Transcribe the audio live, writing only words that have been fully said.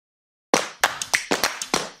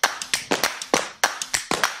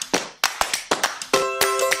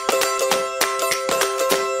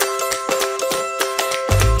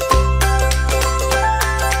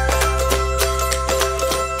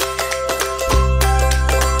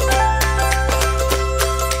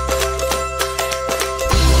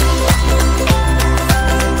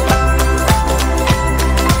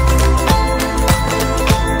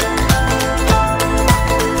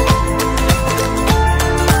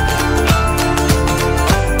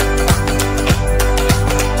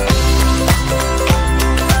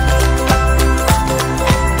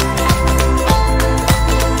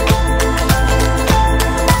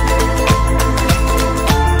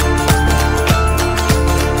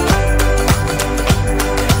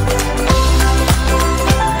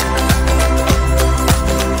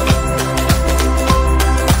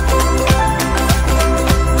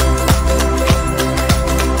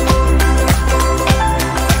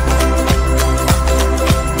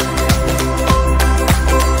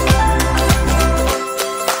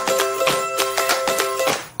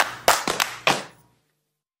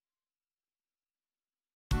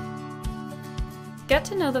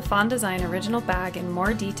to know the FAWN Design original bag in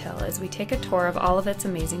more detail as we take a tour of all of its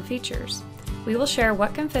amazing features. We will share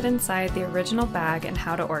what can fit inside the original bag and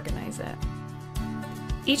how to organize it.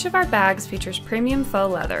 Each of our bags features premium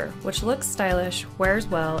faux leather, which looks stylish, wears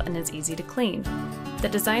well, and is easy to clean. The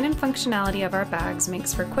design and functionality of our bags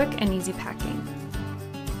makes for quick and easy packing.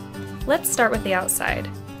 Let's start with the outside.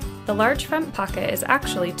 The large front pocket is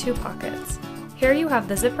actually 2 pockets. Here you have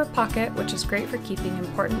the zipper pocket, which is great for keeping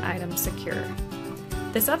important items secure.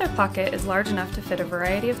 This other pocket is large enough to fit a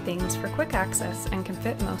variety of things for quick access and can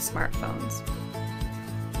fit most smartphones.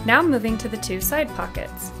 Now moving to the 2 side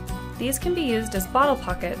pockets. These can be used as bottle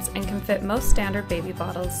pockets and can fit most standard baby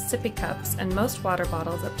bottles, sippy cups, and most water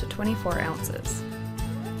bottles up to 24 ounces.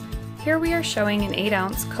 Here we are showing an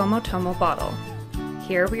 8-ounce Komotomo bottle.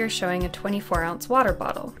 Here we are showing a 24-ounce water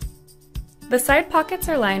bottle. The side pockets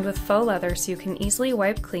are lined with faux leather so you can easily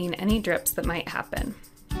wipe clean any drips that might happen.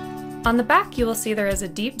 On the back you will see there is a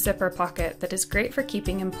deep zipper pocket that is great for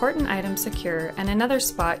keeping important items secure and another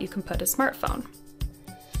spot you can put a smartphone.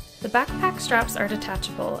 The backpack straps are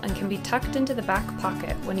detachable and can be tucked into the back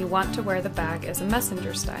pocket when you want to wear the bag as a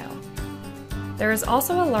messenger style. There is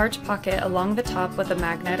also a large pocket along the top with a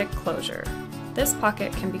magnetic closure. This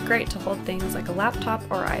pocket can be great to hold things like a laptop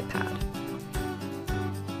or iPad.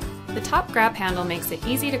 The top grab handle makes it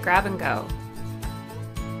easy to grab and go.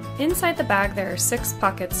 Inside the bag there are 6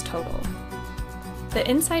 pockets total. The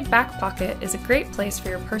inside back pocket is a great place for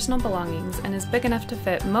your personal belongings and is big enough to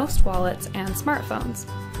fit most wallets and smartphones.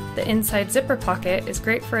 The inside zipper pocket is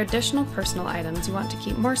great for additional personal items you want to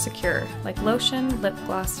keep more secure, like lotion, lip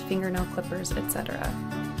gloss, fingernail clippers, etc.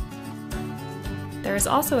 There is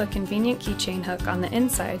also a convenient keychain hook on the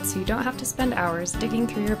inside so you don't have to spend hours digging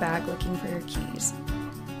through your bag looking for your keys.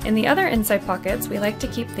 In the other inside pockets, we like to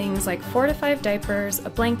keep things like 4 to 5 diapers, a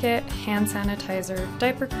blanket, hand sanitizer,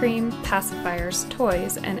 diaper cream, pacifiers,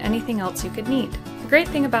 toys, and anything else you could need. The great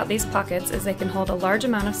thing about these pockets is they can hold a large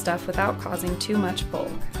amount of stuff without causing too much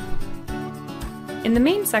bulk. In the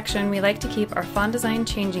main section, we like to keep our FAWN Design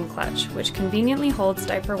changing clutch, which conveniently holds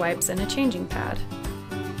diaper wipes and a changing pad.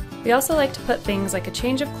 We also like to put things like a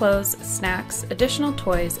change of clothes, snacks, additional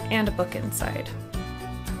toys, and a book inside.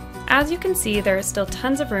 As you can see, there is still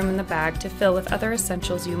tons of room in the bag to fill with other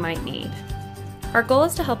essentials you might need. Our goal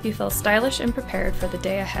is to help you feel stylish and prepared for the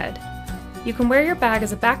day ahead. You can wear your bag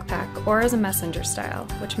as a backpack or as a messenger style,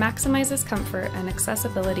 which maximizes comfort and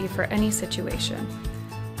accessibility for any situation.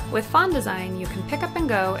 With FAWN Design, you can pick up and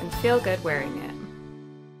go and feel good wearing it.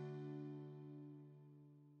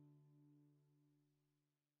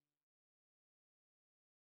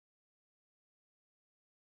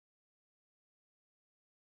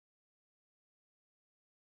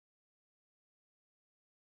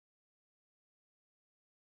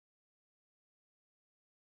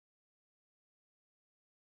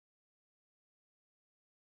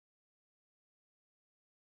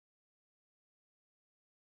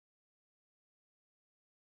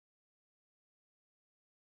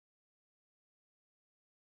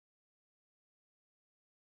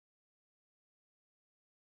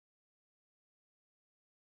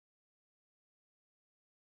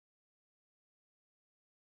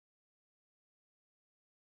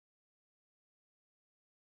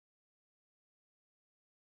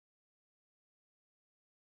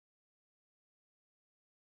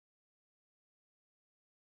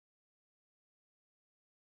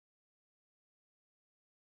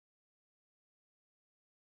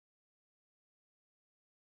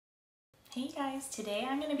 Hey guys, today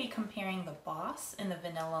I'm going to be comparing the Boss in the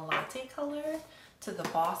Vanilla Latte color to the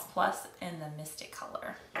Boss Plus in the Mystic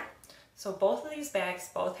color. So both of these bags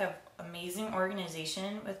both have amazing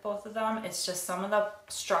organization with both of them. It's just some of the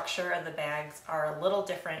structure of the bags are a little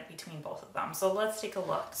different between both of them. So let's take a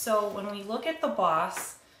look. So when we look at the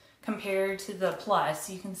Boss compared to the Plus,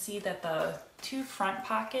 you can see that the 2 front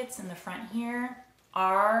pockets in the front here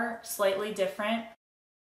are slightly different.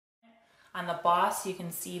 On the Boss, you can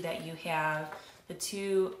see that you have the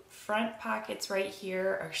 2 front pockets right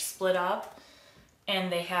here are split up and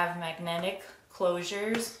they have magnetic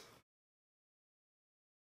closures.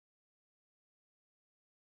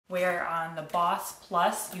 Where on the Boss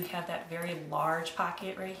Plus, you have that very large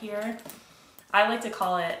pocket right here. I like to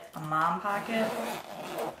call it a mom pocket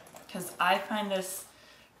because I find this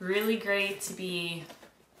really great to be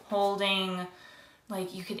holding, like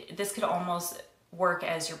this could almost work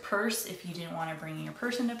as your purse if you didn't want to bring your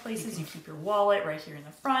purse into places. You keep your wallet right here in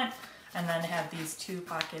the front and then have these 2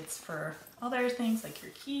 pockets for other things like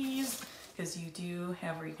your keys, because you do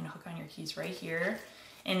have where you can hook on your keys right here.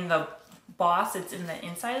 In the Boss, it's in the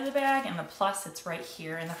inside of the bag, and the Plus, it's right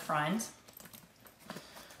here in the front.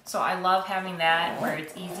 So I love having that where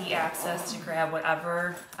it's easy access to grab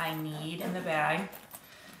whatever I need in the bag.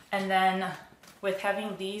 And then with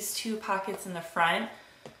having these two pockets in the front,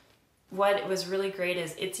 what was really great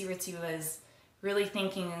is Ritzy was really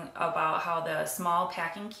thinking about how the small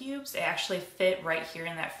packing cubes actually fit right here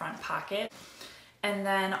in that front pocket. And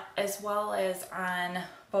then as well as on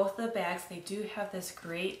both the bags, they do have this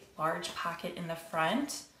great large pocket in the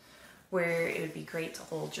front where it would be great to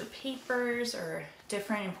hold your papers or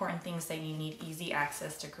different important things that you need easy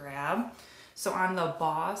access to grab. So on the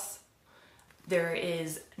Boss, there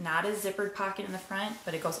is not a zippered pocket in the front,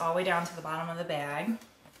 but it goes all the way down to the bottom of the bag.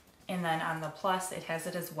 And then on the Plus, it has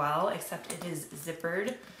it as well, except it is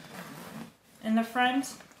zippered in the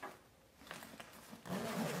front.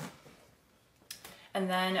 And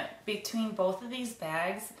then between both of these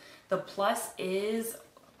bags, the Plus is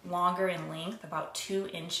longer in length, about 2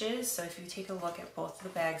 inches. So if you take a look at both of the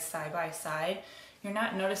bags side by side, you're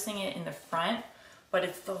not noticing it in the front, but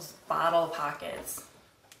it's those bottle pockets.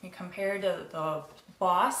 Compared to the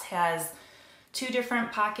Boss has 2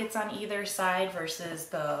 different pockets on either side versus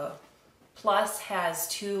the Plus has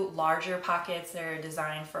 2 larger pockets that are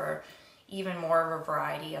designed for even more of a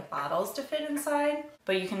variety of bottles to fit inside.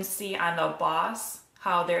 But you can see on the Boss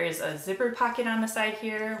how there is a zippered pocket on the side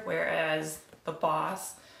here, whereas the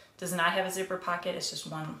Boss does not have a zipper pocket. It's just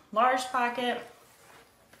one large pocket.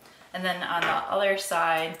 And then on the other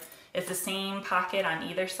side, it's the same pocket on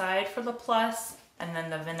either side for the Plus, and then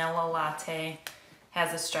the Vanilla Latte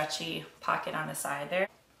has a stretchy pocket on the side there.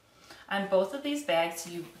 On both of these bags,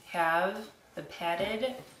 you have the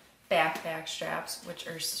padded backpack straps, which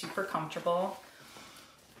are super comfortable.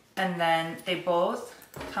 And then they both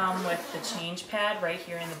come with the change pad right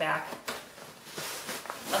here in the back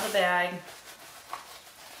of the bag.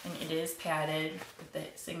 And it is padded with the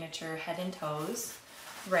signature head and toes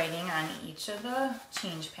writing on each of the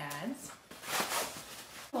change pads.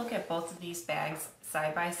 Look at both of these bags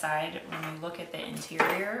side by side. When we look at the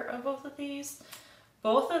interior of both of these,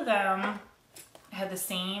 both of them have the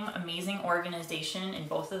same amazing organization in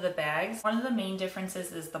both of the bags. One of the main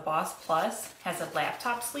differences is the Boss Plus has a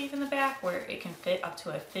laptop sleeve in the back where it can fit up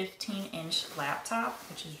to a 15-inch laptop,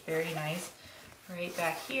 which is very nice right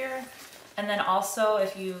back here. And then also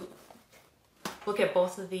if you look at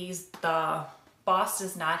both of these, the Boss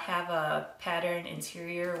does not have a pattern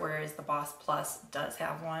interior, whereas the Boss Plus does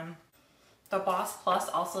have one. The Boss Plus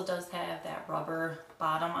also does have that rubber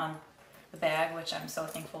bottom on the bag, which I'm so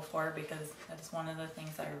thankful for because that's one of the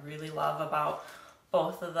things that I really love about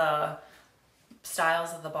both of the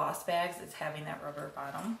styles of the Boss bags is having that rubber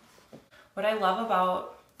bottom. What I love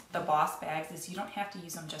about the Boss bags is you don't have to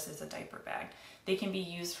use them just as a diaper bag. They can be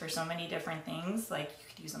used for so many different things, like you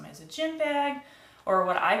could use them as a gym bag, or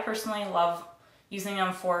what I personally love using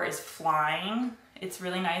them for is flying. It's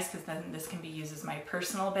really nice because then this can be used as my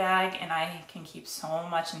personal bag and I can keep so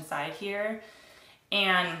much inside here.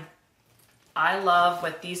 And I love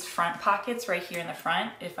with these front pockets right here in the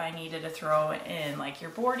front, if I needed to throw in like your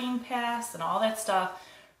boarding pass and all that stuff,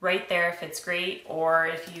 right there fits great. Or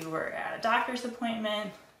if you were at a doctor's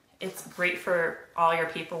appointment, it's great for all your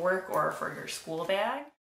paperwork or for your school bag.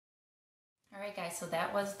 All right guys, so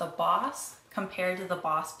that was the Boss compared to the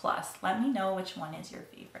Boss Plus. Let me know which one is your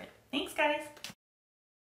favorite. Thanks guys.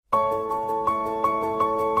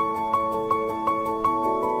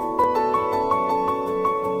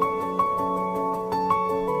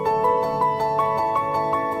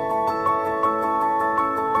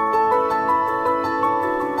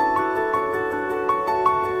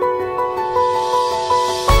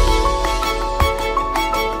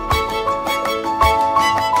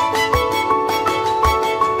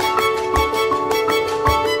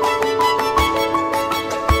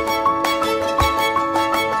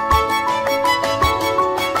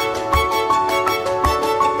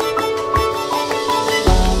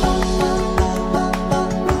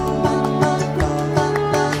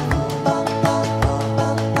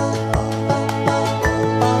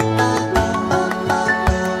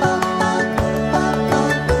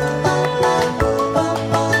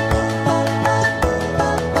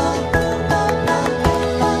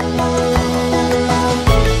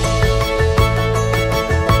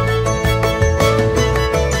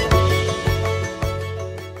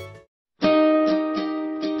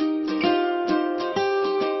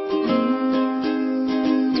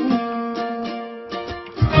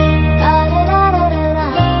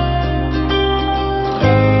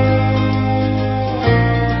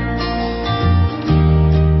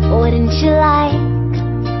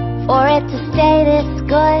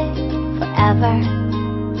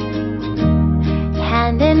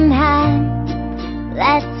 Hand in hand,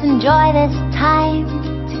 let's enjoy this time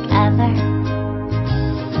forever.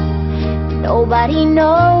 Nobody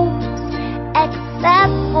knows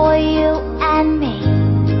except for you and me.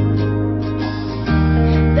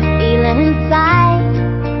 The feeling inside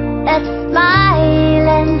that's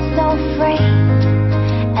smiling so free.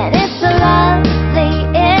 And it's a lovely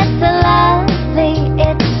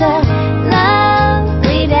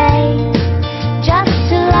day. Just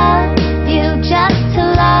to love you, just to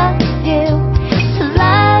love you, to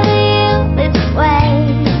love you this way.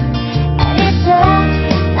 And it's a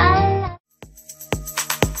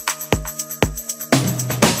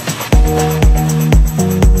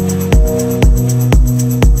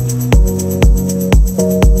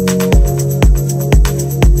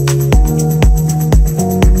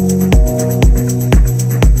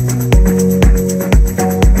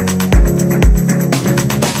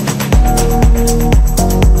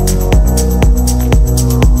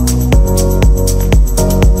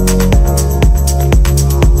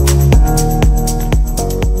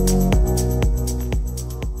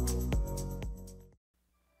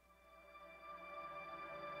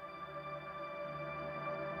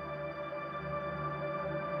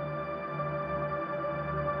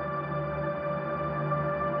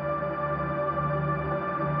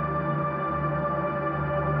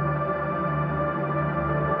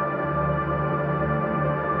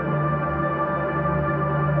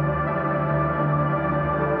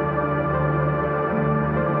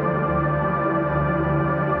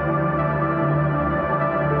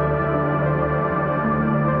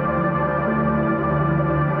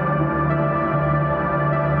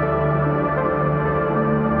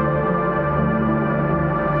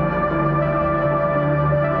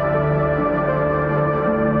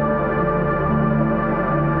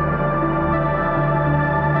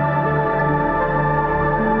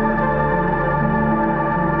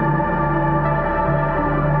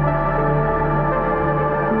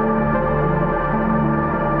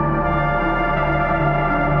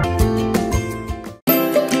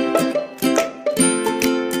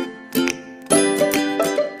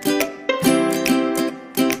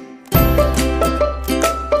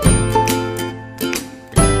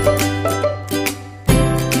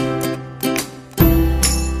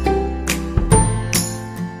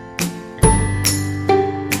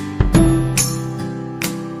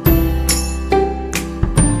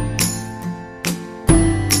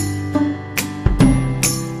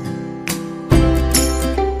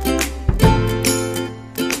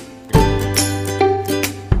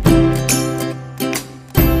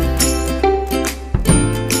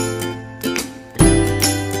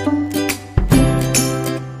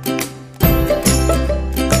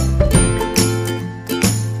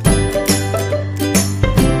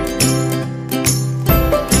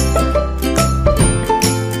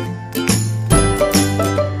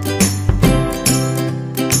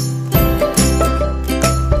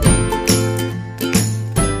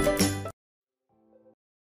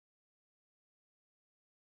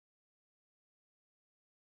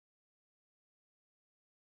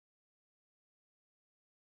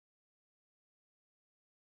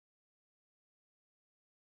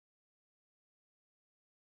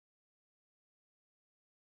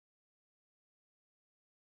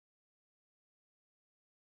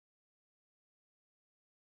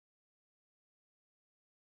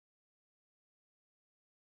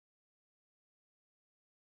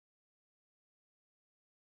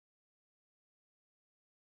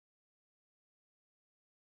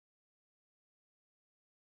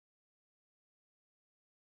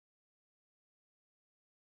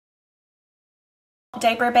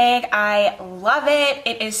diaper bag. I love it.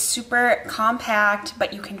 It is super compact,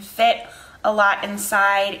 but you can fit a lot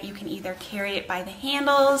inside. You can either carry it by the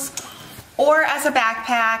handles or as a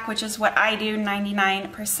backpack, which is what I do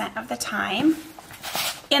 99% of the time.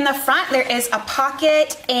 In the front, there is a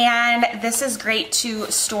pocket, and this is great to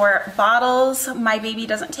store bottles. My baby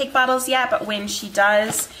doesn't take bottles yet, but when she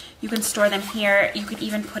does, you can store them here. You could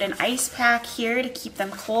even put an ice pack here to keep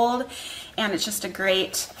them cold, and it's just a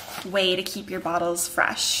great way to keep your bottles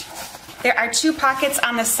fresh. There are two pockets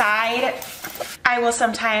on the side. I will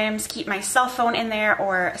sometimes keep my cell phone in there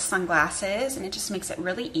or sunglasses, and it just makes it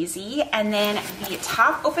really easy. And then the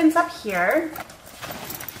top opens up here.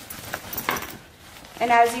 And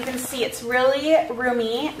as you can see, it's really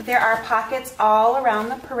roomy. There are pockets all around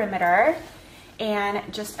the perimeter, and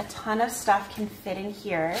just a ton of stuff can fit in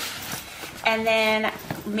here. And then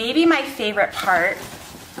maybe my favorite part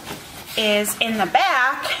is in the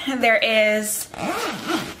back, there is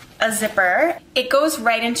a zipper. It goes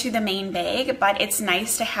right into the main bag, but it's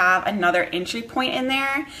nice to have another entry point in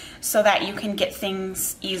there so that you can get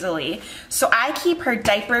things easily. So I keep her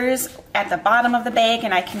diapers at the bottom of the bag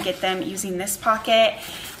and I can get them using this pocket.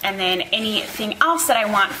 And then anything else that I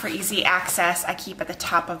want for easy access, I keep at the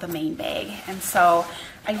top of the main bag. And so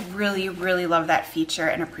I really, really love that feature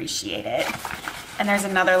and appreciate it. And there's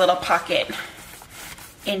another little pocket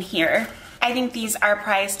in here. I think these are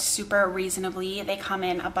priced super reasonably. They come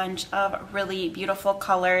in a bunch of really beautiful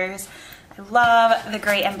colors. I love the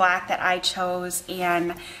gray and black that I chose,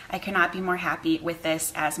 and I could not be more happy with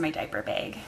this as my diaper bag.